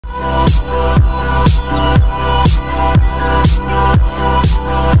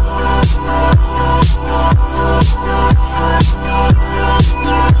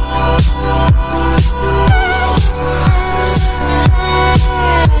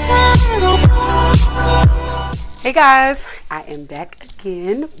Hey guys, I am back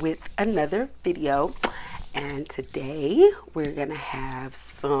again with another video, and today we're gonna have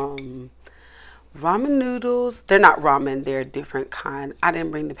some ramen noodles. They're not ramen, they're a different kind. I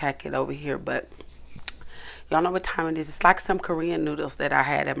didn't bring the packet over here, but y'all know what time it is. It's like some Korean noodles that I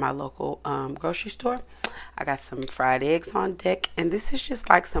had at my local grocery store. I got some fried eggs on deck, and this is just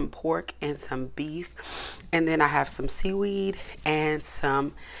like some pork and some beef, and then I have some seaweed and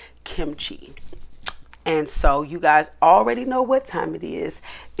some kimchi. And so you guys already know what time it is.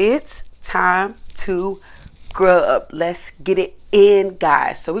 It's time to grub. Let's get it in,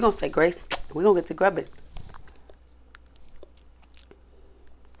 guys. So we're going to say grace. We're going to get to grubbing.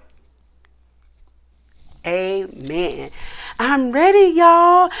 Amen. I'm ready,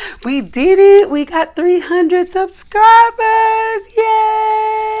 y'all. We did it. We got 300 subscribers.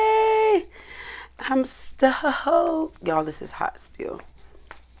 Yay. I'm stoked. Y'all, this is hot still.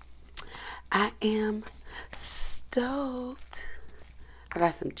 I am stoked. I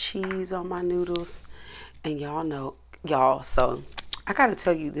got some cheese on my noodles, and y'all know, so I gotta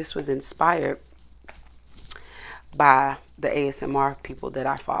tell you, this was inspired by the ASMR people that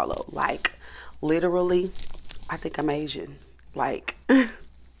I follow. Like, literally, I think I'm Asian. Like,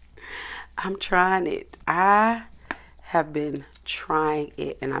 I'm trying it. I have been trying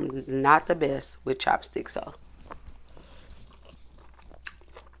it, and I'm not the best with chopsticks, so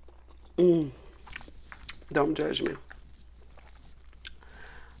don't judge me.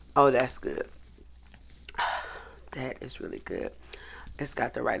 Oh, that's good. That is really good. It's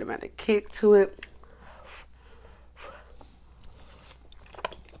got the right amount of kick to it.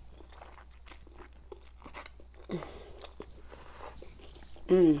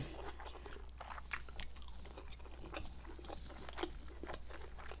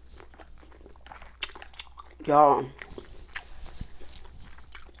 Y'all,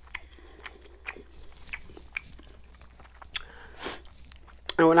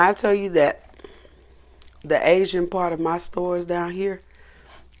 and when I tell you that the Asian part of my stores down here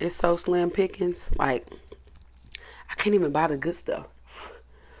is so slim pickings, like, I can't even buy the good stuff.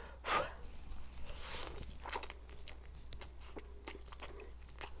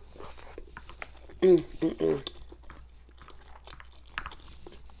 This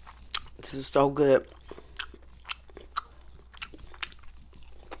is so good.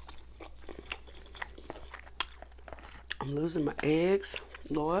 I'm losing my eggs,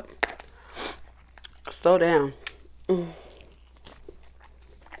 Lord. Slow down.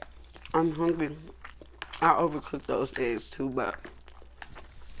 I'm hungry. I overcooked those eggs too, but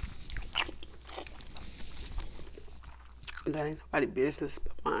that ain't nobody's business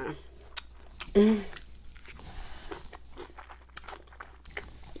but mine.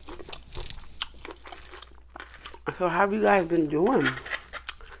 So how have you guys been doing?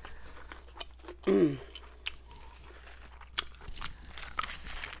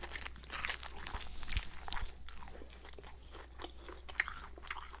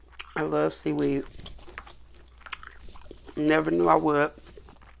 I love seaweed. Never knew I would.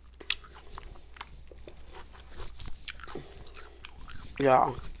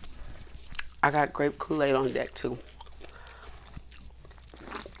 Y'all, I got grape Kool-Aid on deck too.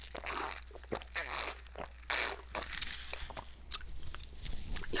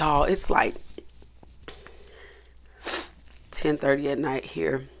 Y'all, it's like 10:30 at night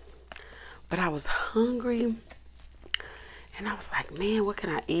here, but I was hungry, and I was like, man, what can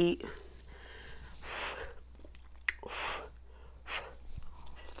I eat?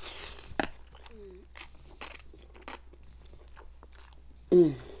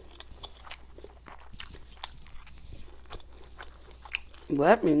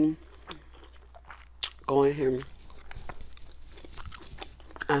 Let me go in here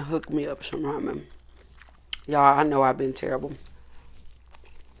and hook me up some ramen. Y'all, I know I've been terrible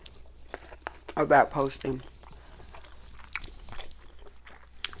about posting,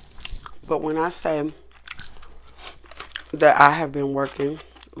 but when I say that I have been working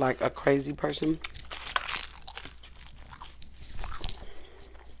like a crazy person,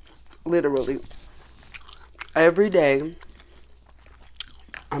 literally every day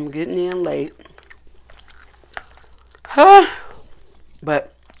I'm getting in late,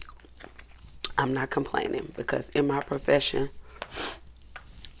 but I'm not complaining, because in my profession,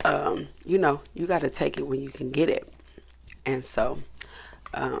 you know, you got to take it when you can get it. And so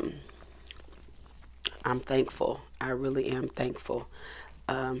I'm thankful. I really am thankful.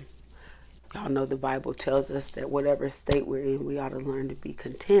 Y'all know the Bible tells us that whatever state we're in, we ought to learn to be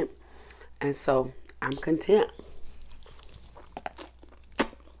content. And so I'm content.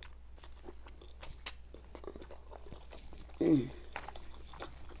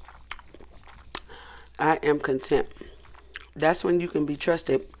 I am content. That's when you can be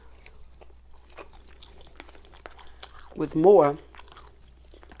trusted with more,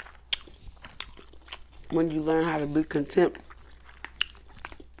 when you learn how to be content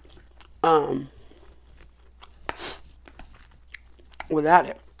without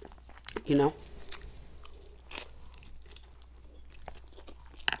it, you know.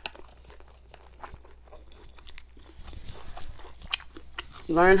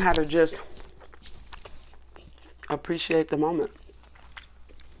 Learn how to just appreciate the moment.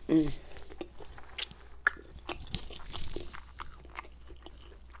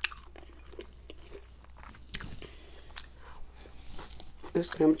 This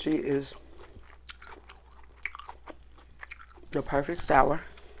kimchi is the perfect sour.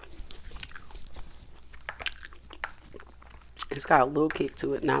 It's got a little kick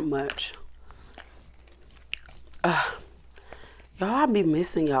to it, not much. Y'all, I be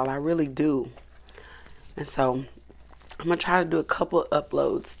missing y'all. I really do. And so I'm gonna try to do a couple of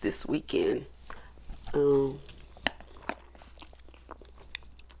uploads this weekend.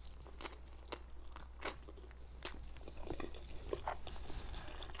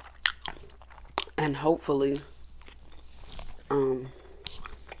 And hopefully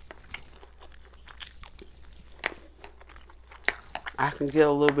I can get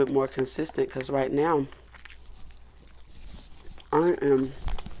a little bit more consistent, because right now I am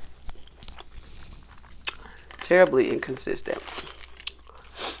terribly inconsistent.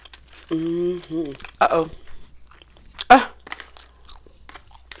 Uh-oh.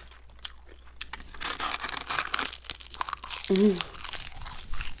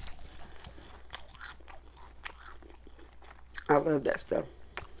 I love that stuff.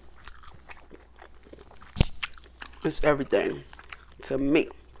 It's everything to me.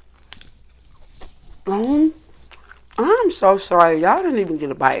 I'm so sorry. Y'all didn't even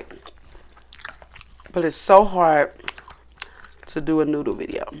get a bite. But it's so hard to do a noodle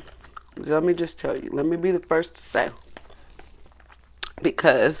video. Let me just tell you. Let me be the first to say.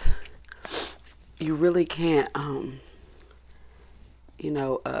 Because you really can't, you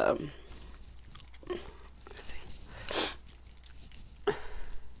know, let's see.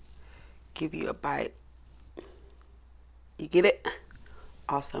 Give you a bite. You get it?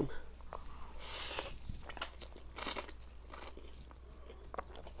 Awesome.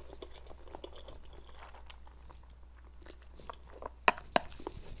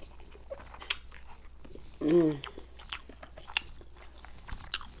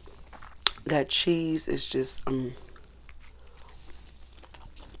 That cheese is just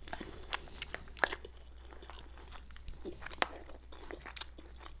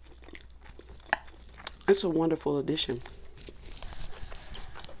it's a wonderful addition.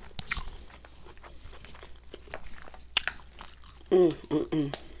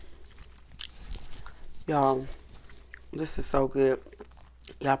 Y'all, this is so good.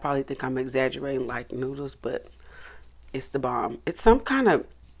 Y'all probably think I'm exaggerating like noodles, but it's the bomb. It's some kind of,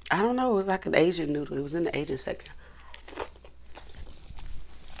 I don't know, it was like an Asian noodle. It was in the Asian section.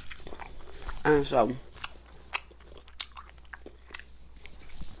 And so,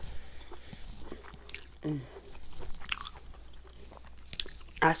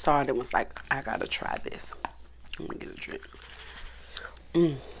 I saw it and was like, I gotta try this. Let me get a drink.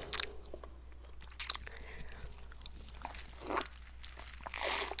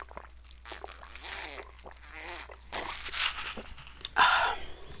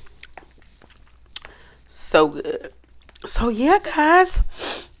 So good. So yeah, guys,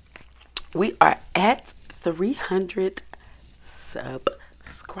 we are at 300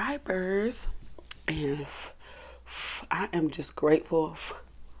 subscribers, and I am just grateful.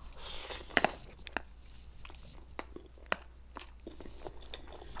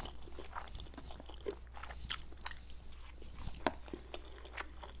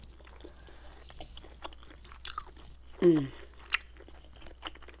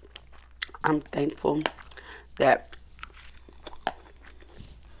 I'm thankful that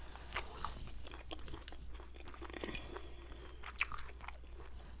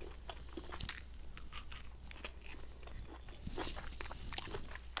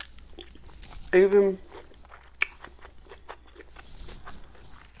even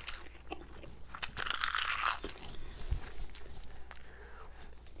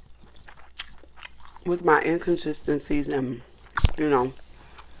with my inconsistencies and, you know,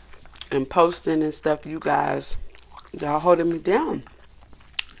 and posting and stuff, you guys, y'all holding me down.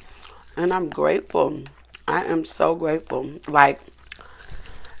 And I'm grateful. I am so grateful. Like,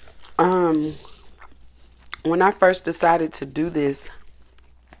 when I first decided to do this,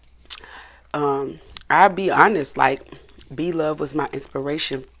 I'll be honest, like, B Love was my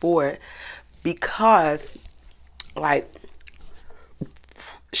inspiration for it. because like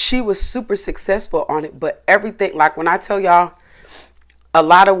she was super successful on it, but everything, like when I tell y'all a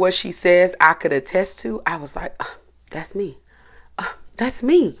lot of what she says I could attest to, I was like, that's me. That's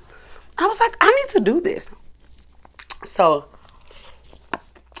me. I was like, I need to do this. So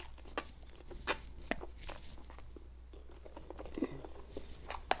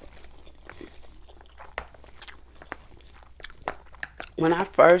when I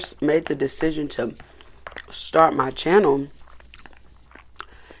first made the decision to start my channel,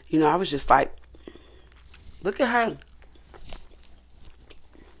 you know, I was just like, look at her.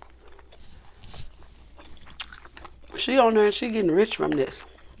 She on there and she getting rich from this.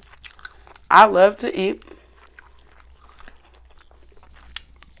 I love to eat.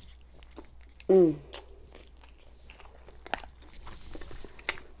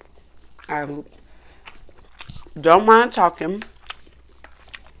 I don't mind talking.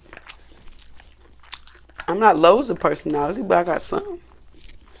 I'm not loads of personality, but I got some.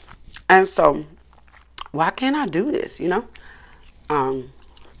 And so, why can't I do this, you know?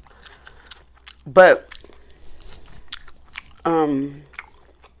 But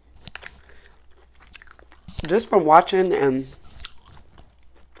just from watching and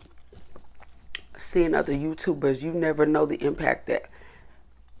seeing other YouTubers, you never know the impact that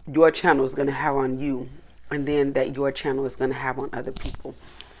your channel is going to have on you, and then that your channel is going to have on other people.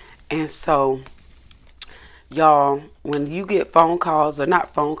 And so, y'all, when you get phone calls, or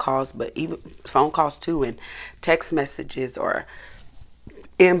not phone calls, but even phone calls too, and text messages or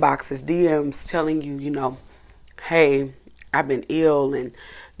inboxes, DMs telling you, you know, hey, I've been ill and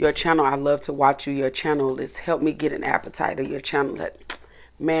your channel, I love to watch you. Your channel has helped me get an appetite, or your channel, that,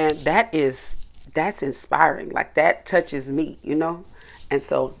 man, that's inspiring. Like, that touches me, you know? And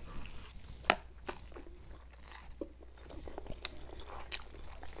so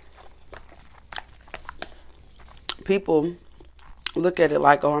people look at it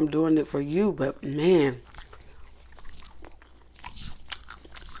like, oh, I'm doing it for you. But man,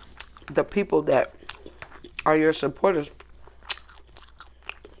 the people that are your supporters,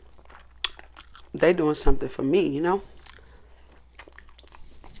 they doing something for me, you know?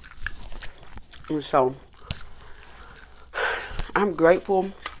 And so I'm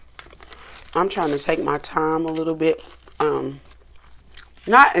grateful. I'm trying to take my time a little bit.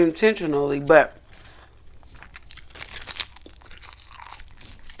 Not intentionally, but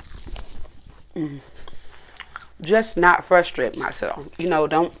just not frustrate myself. You know,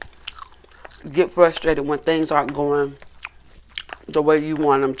 don't get frustrated when things aren't going the way you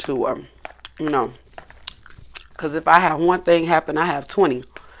want them to, or, you know, because if I have one thing happen, I have 20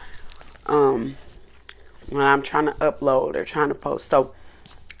 when I'm trying to upload or trying to post. So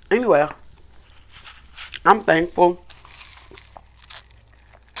anyway, I'm thankful.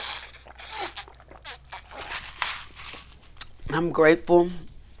 I'm grateful.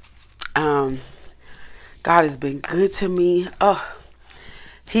 God has been good to me. Oh,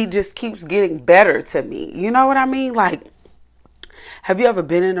 he just keeps getting better to me. You know what I mean? Like, have you ever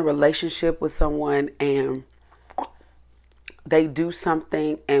been in a relationship with someone and they do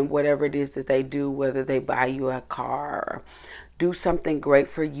something, and whatever it is that they do, whether they buy you a car or do something great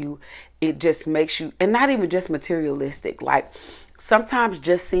for you, it just makes you, and not even just materialistic, like sometimes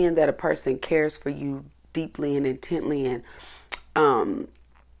just seeing that a person cares for you deeply and intently and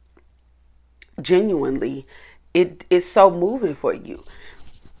genuinely, it is so moving for you.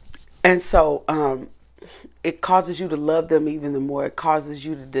 And so it causes you to love them even the more. It causes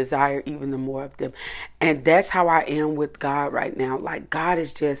you to desire even the more of them. And that's how I am with God right now. Like, God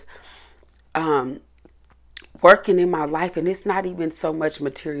is just working in my life, and it's not even so much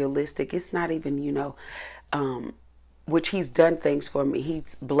materialistic. It's not even, you know, which he's done things for me.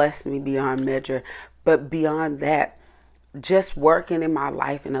 He's blessed me beyond measure. But beyond that, just working in my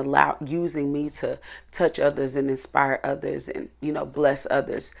life and using me to touch others and inspire others and, you know, bless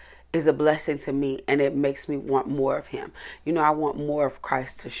others is a blessing to me, and it makes me want more of him. You know, I want more of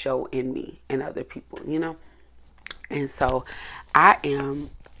Christ to show in me and other people, you know? And so I am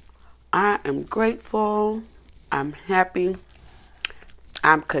grateful. I'm happy.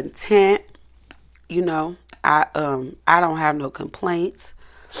 I'm content. You know, I don't have no complaints.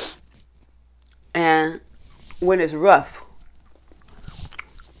 And when it's rough,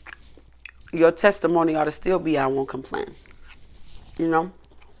 your testimony ought to still be, I won't complain. You know,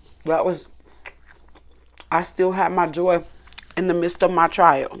 I still have my joy in the midst of my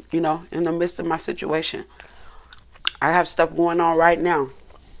trial, you know, in the midst of my situation. I have stuff going on right now,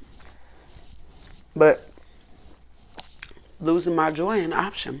 but losing my joy ain't an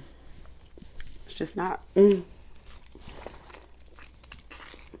option. It's just not.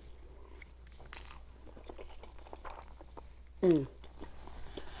 Mm.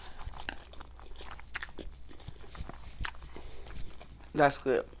 That's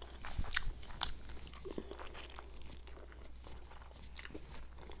good.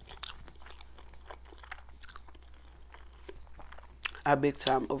 I big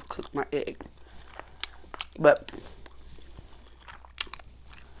time overcooked my egg. But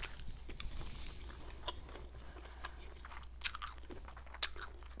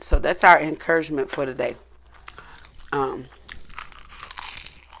so that's our encouragement for today. Um,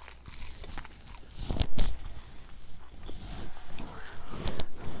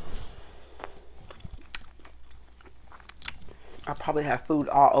 I probably have food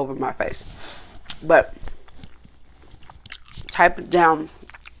all over my face. But type it down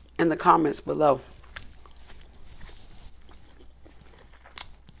in the comments below.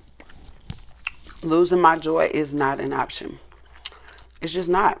 Losing my joy is not an option. It's just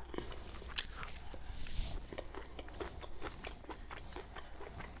not.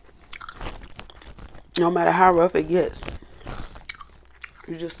 No matter how rough it gets,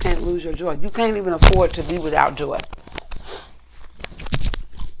 you just can't lose your joy. You can't even afford to be without joy.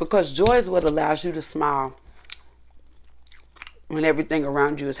 Because joy is what allows you to smile when everything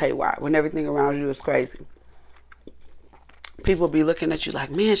around you is haywire, when everything around you is crazy. People be looking at you like,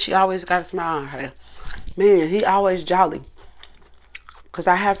 man, she always got a smile on her. Man, he always jolly. Because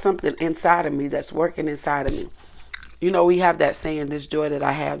I have something inside of me that's working inside of me. You know, we have that saying, this joy that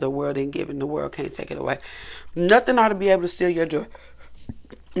I have, the world ain't giving, the world can't take it away. Nothing ought to be able to steal your joy.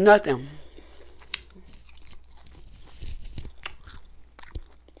 Nothing.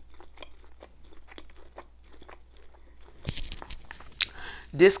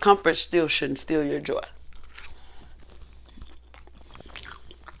 Discomfort still shouldn't steal your joy.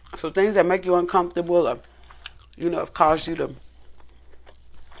 So things that make you uncomfortable or, you know, have caused you to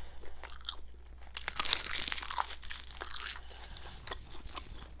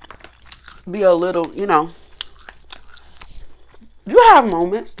be a little, you know, you have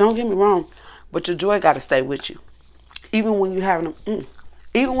moments, don't get me wrong, but your joy got to stay with you. Even when you're having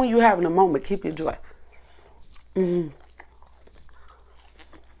even when you're having a moment, keep your joy.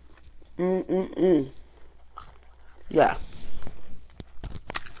 Yeah.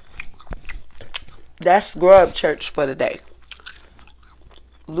 That's Grub Church for today.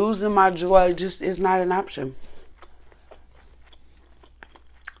 Losing my joy just is not an option.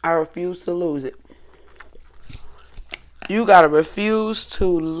 I refuse to lose it. You gotta refuse to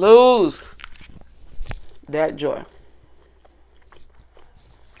lose that joy.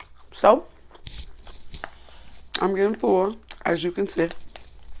 So, I'm getting full, as you can see.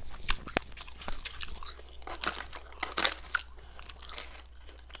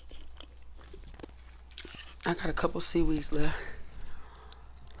 I got a couple seaweeds left.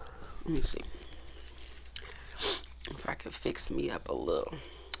 Let me see if I can fix me up a little.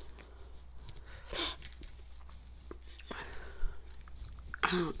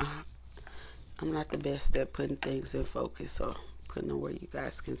 I'm not the best at putting things in focus or putting them where you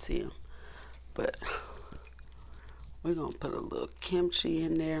guys can see them. But we're going to put a little kimchi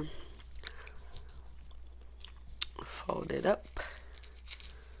in there. Fold it up.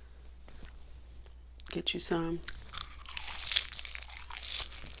 Get you some.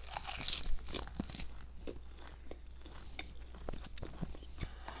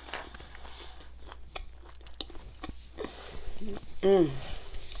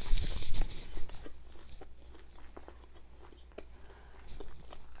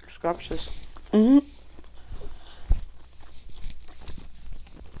 Scrumptious.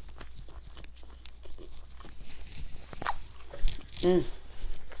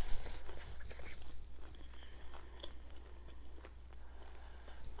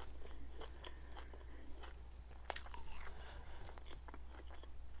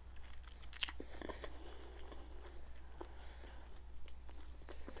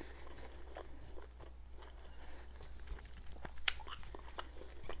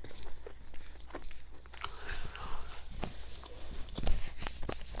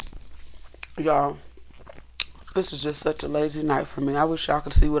 Y'all, this is just such a lazy night for me. I wish y'all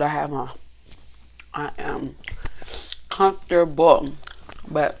could see what I have on. I am comfortable,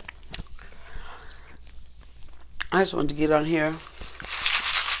 but I just wanted to get on here,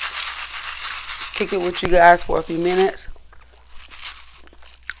 kick it with you guys for a few minutes.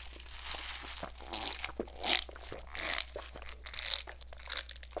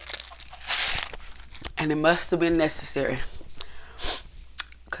 And it must have been necessary.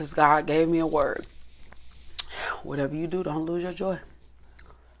 Because God gave me a word. Whatever you do, don't lose your joy.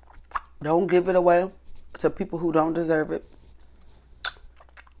 Don't give it away to people who don't deserve it.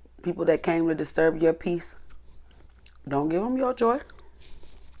 People that came to disturb your peace. Don't give them your joy.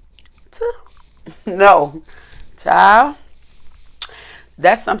 No, child.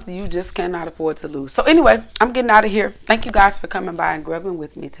 That's something you just cannot afford to lose. So anyway, I'm getting out of here. Thank you guys for coming by and grubbing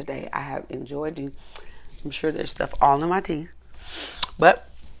with me today. I have enjoyed you. I'm sure there's stuff all in my teeth. But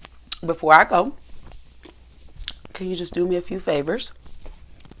before I go, can you just do me a few favors?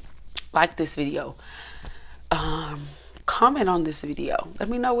 Like this video. Comment on this video. Let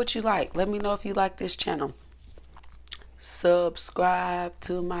me know what you like. Let me know if you like this channel. Subscribe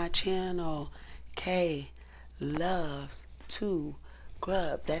to my channel. K loves to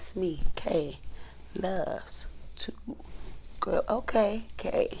grub. That's me. K loves to grub. Okay.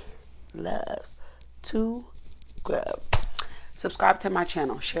 K loves to grub. Subscribe to my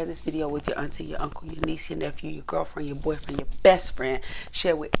channel. Share this video with your auntie, your uncle, your niece, your nephew, your girlfriend, your boyfriend, your best friend.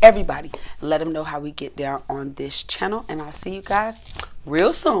 Share with everybody. Let them know how we get down on this channel. And I'll see you guys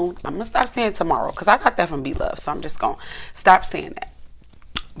real soon. I'm going to stop saying tomorrow because I got that from B-Love. So I'm just going to stop saying that.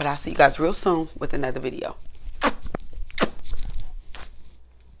 But I'll see you guys real soon with another video.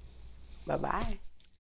 Bye-bye.